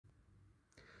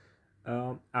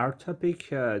Our topic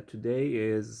today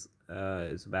is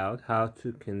about how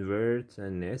to convert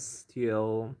an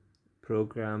STL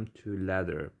program to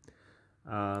ladder.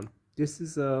 This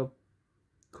is a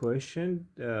question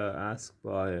asked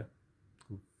by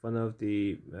one of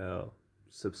the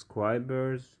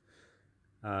subscribers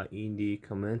in the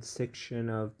comment section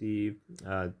of the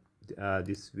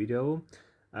this video.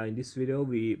 In this video,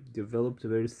 we developed a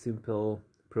very simple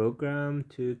program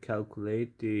to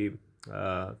calculate the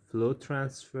flow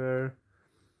transfer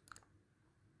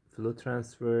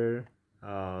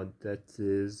that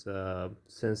is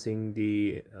sensing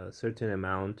the certain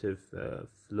amount of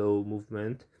flow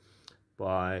movement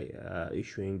by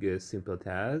issuing a simple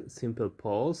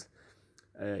pulse.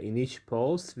 In each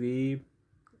pulse, we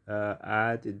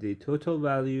add the total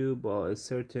value by a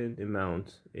certain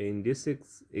amount. In this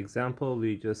example,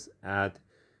 we just add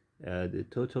the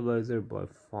totalizer by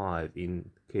 5 in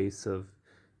case of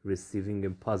receiving a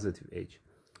positive edge.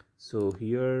 So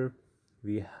here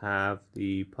we have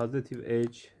the positive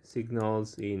edge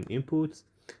signals in inputs,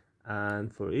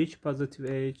 and for each positive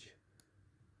edge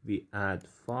we add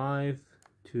 5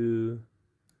 to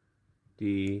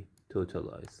the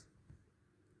totalize.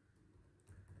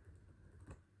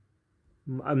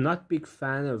 I'm not big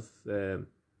fan of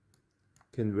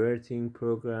converting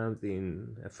programs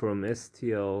from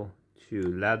STL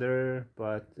to ladder,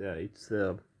 but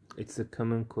it's a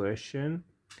common question.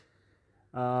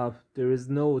 There is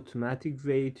no automatic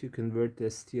way to convert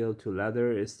STL to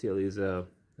ladder. STL is a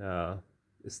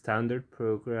standard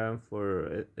program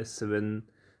for S7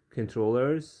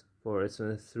 controllers, for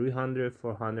S7-300,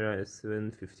 400, and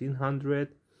S7-1500,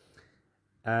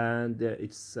 and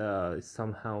it's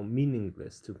somehow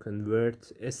meaningless to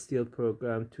convert STL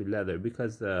program to ladder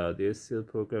because the STL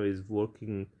program is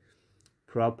working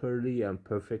properly and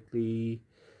perfectly.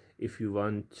 If you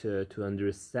want to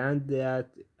understand that,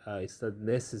 it's not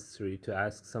necessary to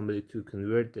ask somebody to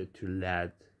convert it to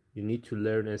LAD. You need to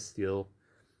learn STL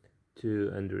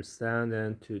to understand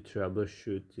and to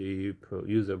troubleshoot the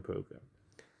user program.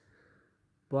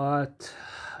 But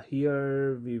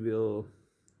here we will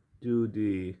do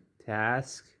the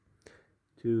task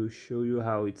to show you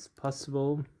how it's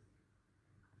possible.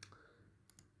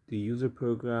 The user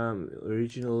program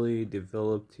originally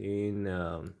developed in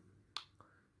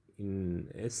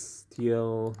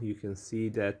STL. You can see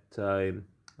that I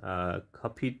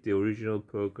copied the original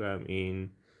program in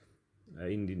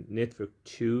the network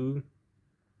 2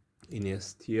 in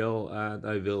STL, and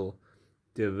I will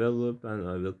develop and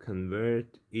I will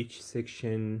convert each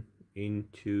section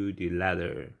into the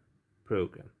ladder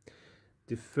program.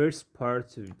 The first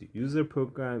part of the user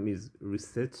program is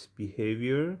reset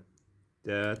behavior,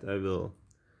 that I will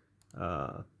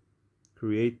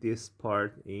create this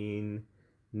part in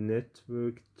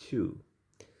network 2.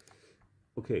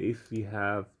 Okay, if we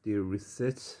have the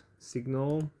reset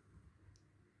signal,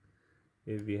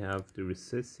 in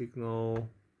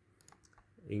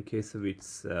case of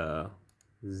its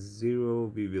 0,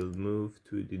 we will move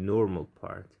to the normal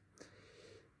part.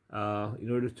 In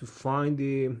order to find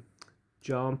the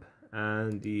jump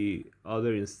and the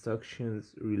other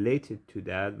instructions related to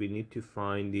that, we need to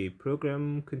find the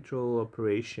program control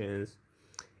operations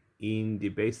in the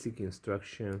basic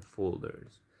instruction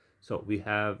folders. So we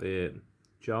have a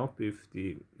jump if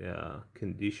the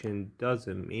condition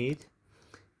doesn't meet,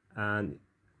 and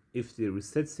if the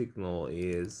reset signal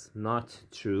is not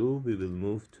true, we will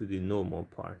move to the normal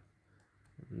part.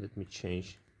 Let me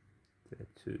change that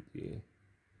to the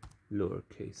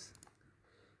lowercase.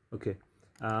 Okay,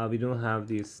 we don't have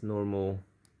this normal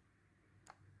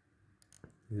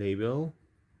label.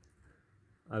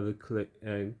 I will click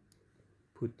and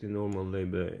put the normal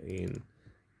label in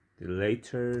the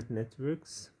later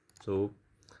networks. So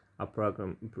our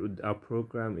program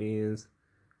is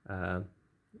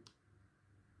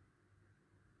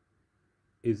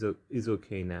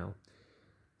okay now.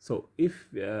 So if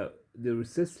the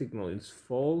reset signal is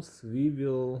false, we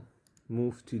will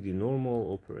move to the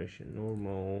normal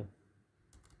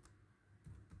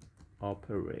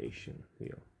operation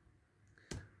here.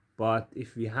 But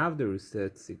if we have the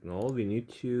reset signal, we need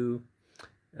to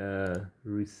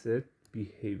reset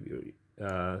behavior.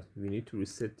 We need to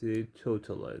reset the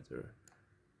totalizer,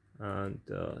 and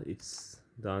it's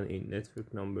done in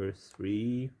network number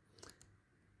 3.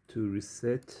 To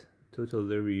reset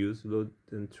totalizer, we use load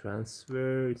and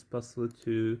transfer. It's possible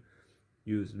to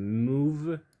use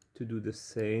move to do the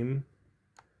same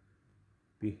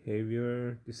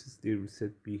behavior. This is the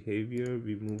reset behavior.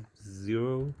 We move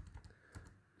 0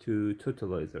 to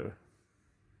totalizer.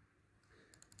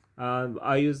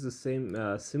 I use the same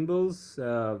symbols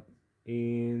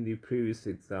in the previous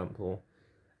example.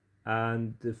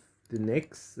 and the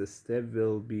next step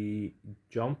will be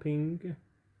jumping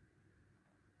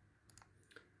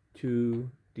to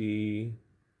the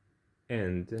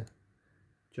end,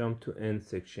 jump to end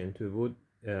section to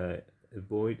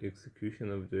avoid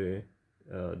execution of the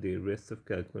rest of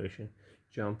calculation.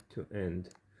 Jump to end.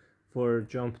 For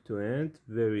jump to end,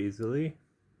 very easily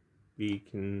we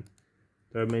can,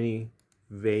 there are many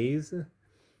ways,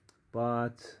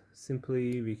 but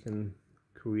simply we can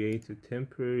create a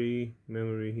temporary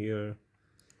memory here.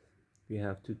 We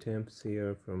have two temps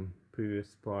here from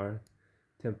previous part,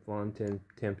 temp1,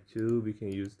 temp2. We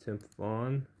can use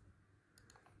temp1,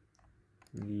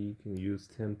 we can use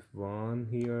temp1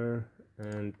 here,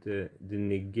 and the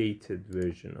negated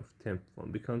version of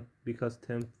temp1, because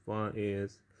temp1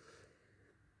 is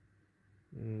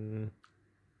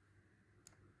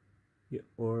yeah,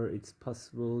 or it's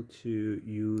possible to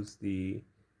use the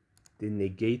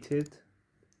negated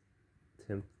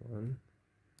temp1,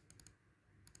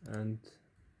 and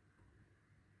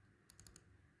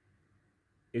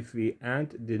if we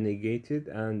add the negated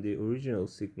and the original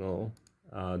signal,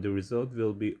 the result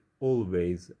will be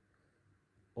always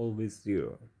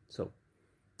 0. So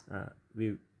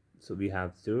we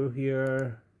have 0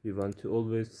 here. We want to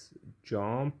always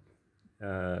jump,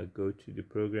 go to the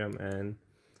program and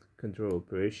control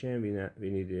operation. We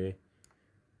need a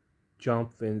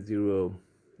jump when 0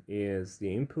 is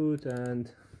the input,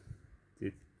 and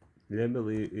the label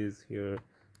is here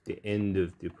the end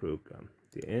of the program.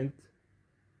 The end,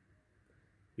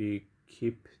 we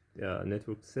keep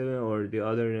network 7, or the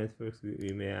other networks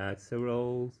we may add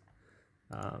several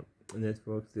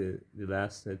networks. The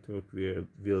last network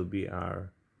will be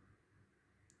our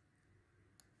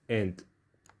end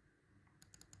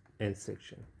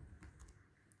section.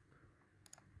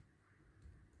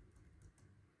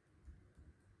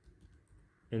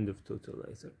 End of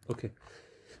totalizer. Okay,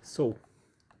 so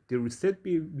the reset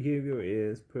behavior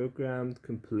is programmed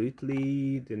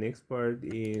completely. The next part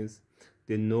is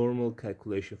the normal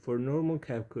calculation. For normal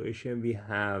calculation, we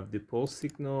have the pulse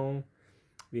signal,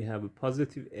 we have a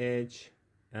positive edge,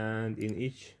 and in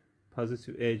each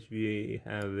positive edge we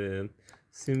have a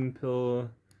simple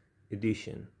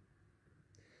addition.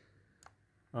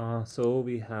 So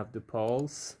we have the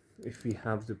pulse. If we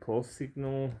have the pulse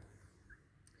signal,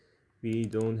 we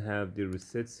don't have the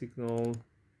reset signal.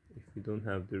 If we don't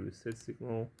have the reset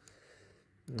signal,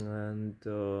 and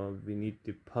we need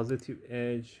the positive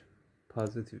edge.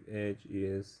 Positive edge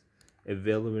is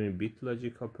available in bit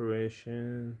logic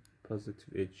operation.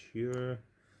 Positive edge here.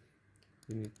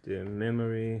 We need the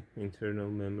memory, internal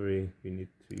memory. We need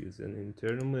to use an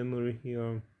internal memory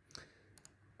here,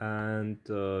 and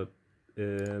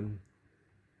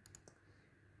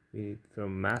we need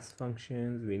from mass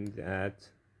functions. We need to add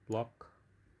block.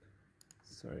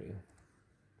 Sorry.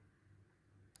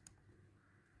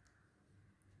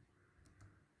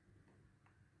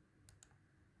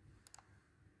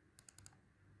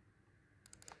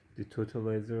 The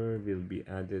totalizer will be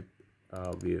added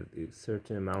with a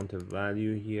certain amount of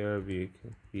value here.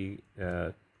 We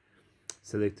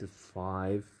selected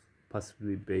 5,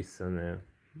 possibly based on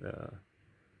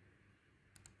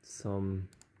some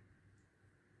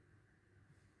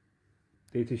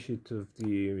datasheet of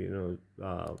the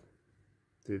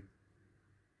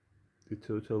the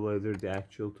totalizer, the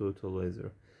actual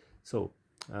totalizer. So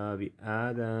we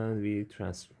add and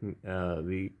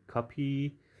we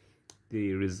copy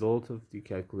the result of the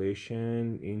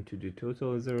calculation into the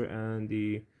totalizer, and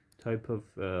the type of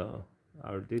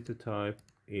our data type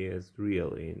is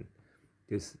real in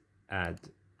this add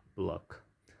block.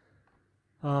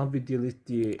 We delete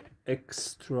the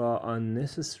extra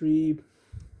unnecessary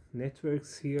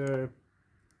networks here,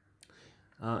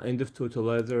 end of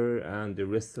totalizer, and the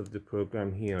rest of the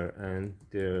program here, and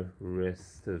the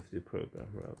rest of the program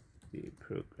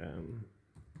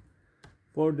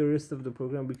For the rest of the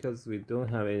program, because we don't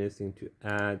have anything to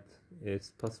add, it's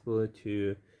possible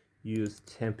to use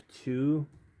temp2.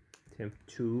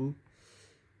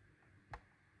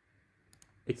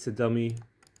 It's a dummy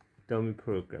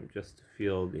program just to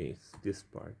fill this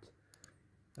part,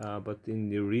 but in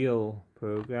the real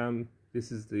program,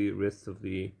 this is the rest of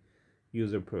the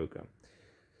user program.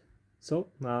 So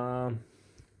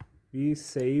we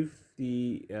save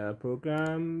the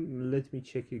program. Let me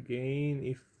check again.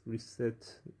 If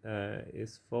reset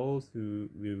is false,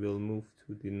 we will move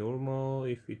to the normal.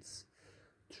 If it's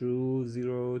true,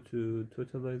 0 to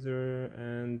totalizer,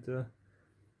 and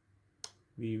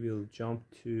we will jump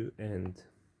to end.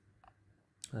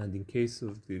 And in case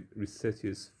of the reset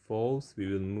is false, we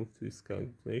will move to this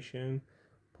calculation,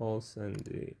 pulse and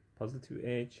the positive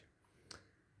edge.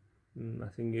 I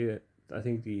think I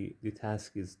think the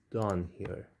task is done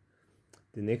here.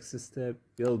 The next step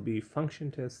will be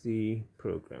function test the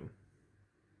program.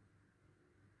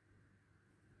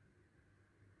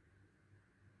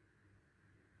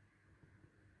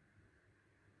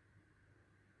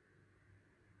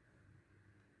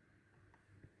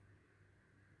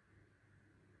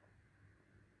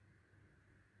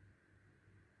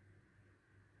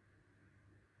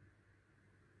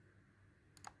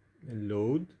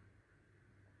 Load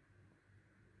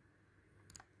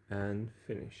and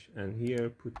finish, and here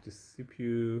put the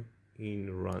CPU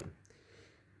in run.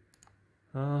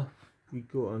 We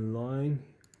go online,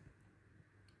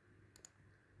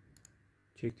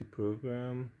 check the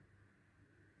program,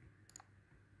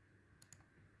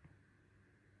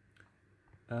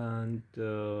 and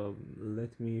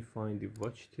let me find the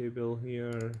watch table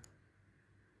here.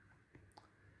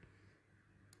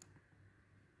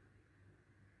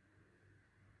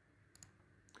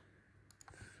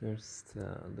 First,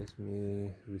 let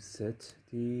me reset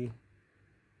the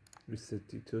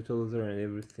totalizer and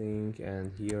everything,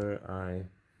 and here I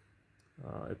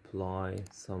apply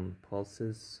some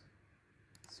pulses.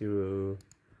 0.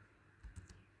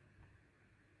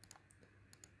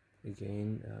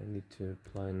 Again, I need to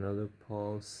apply another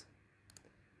pulse.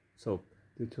 So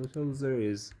the totalizer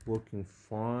is working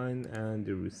fine, and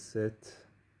the reset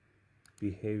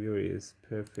behavior is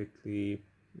perfectly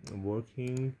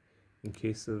working. In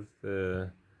case of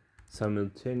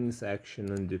simultaneous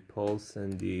action on the pulse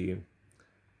and the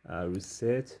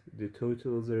reset, the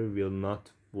totalizer will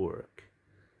not work.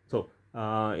 So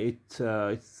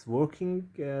it's working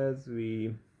as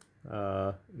we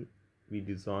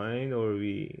designed or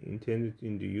we intended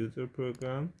in the user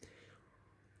program.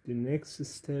 The next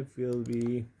step will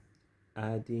be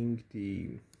adding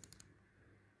the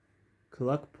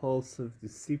clock pulse of the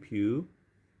CPU.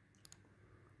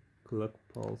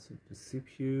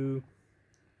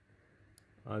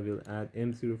 I will add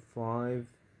M05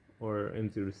 or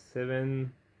M07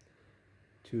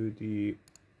 to the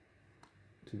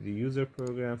user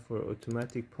program for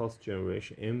automatic pulse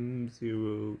generation.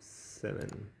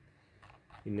 M07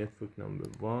 in network number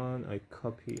 1. I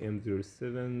copy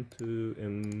M07 to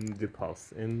the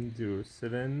pulse.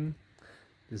 M07,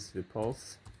 this is the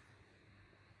pulse.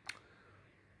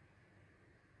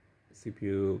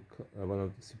 CPU, one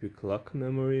of the CPU clock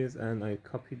memories, and I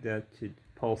copy that to the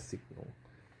pulse signal.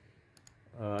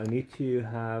 I need to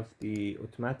have the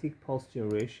automatic pulse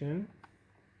generation,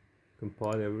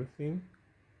 compile everything,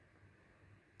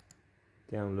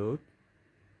 download,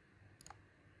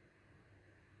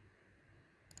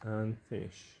 and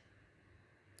finish.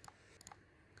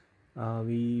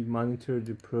 We monitor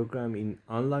the program in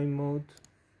online mode.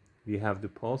 We have the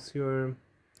pulse here.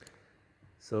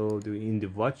 So in the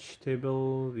watch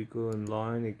table, we go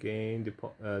online again.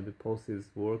 The pulse is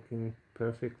working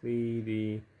perfectly.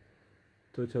 The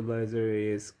totalizer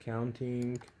is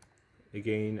counting.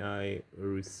 Again, I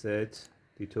reset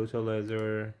the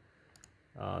totalizer.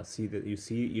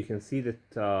 You can see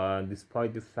that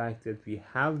despite the fact that we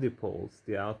have the pulse,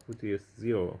 the output is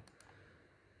 0.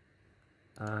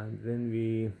 And when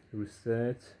we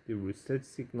reset the reset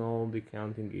signal, the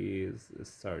counting is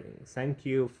starting. Thank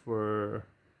you for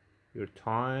your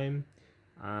time,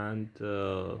 and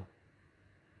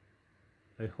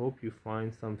I hope you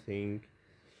find something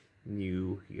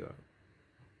new here.